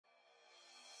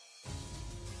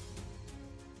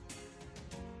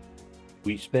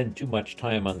We spend too much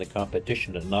time on the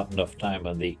competition and not enough time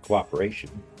on the cooperation.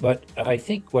 But I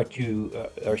think what you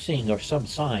are seeing are some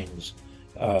signs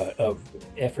of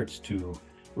efforts to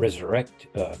resurrect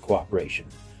cooperation.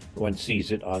 One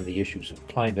sees it on the issues of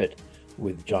climate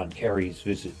with John Kerry's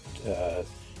visit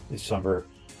this summer.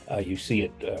 You see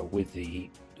it with the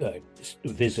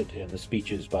visit and the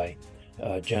speeches by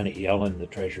Janet Yellen, the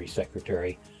Treasury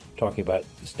Secretary, talking about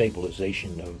the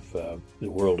stabilization of the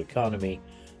world economy.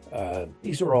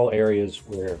 These are all areas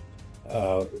where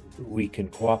we can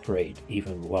cooperate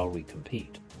even while we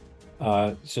compete.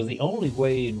 So the only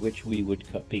way in which we would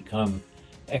become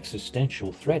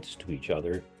existential threats to each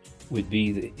other would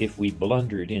be if we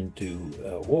blundered into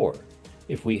war.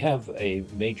 If we have a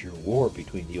major war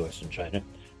between the US and China,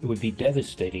 it would be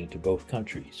devastating to both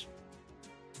countries.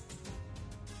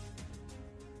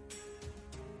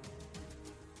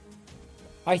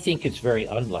 I think it's very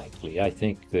unlikely. I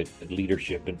think that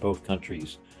leadership in both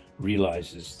countries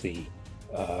realizes the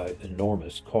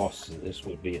enormous costs that this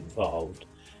would be involved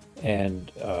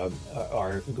and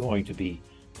are going to be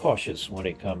cautious when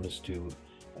it comes to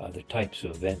the types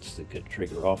of events that could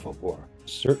trigger off a war.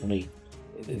 Certainly,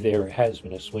 there has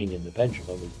been a swing in the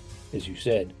pendulum, as you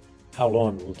said. How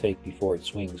long it will take before it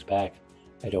swings back,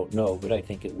 I don't know, but I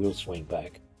think it will swing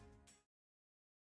back.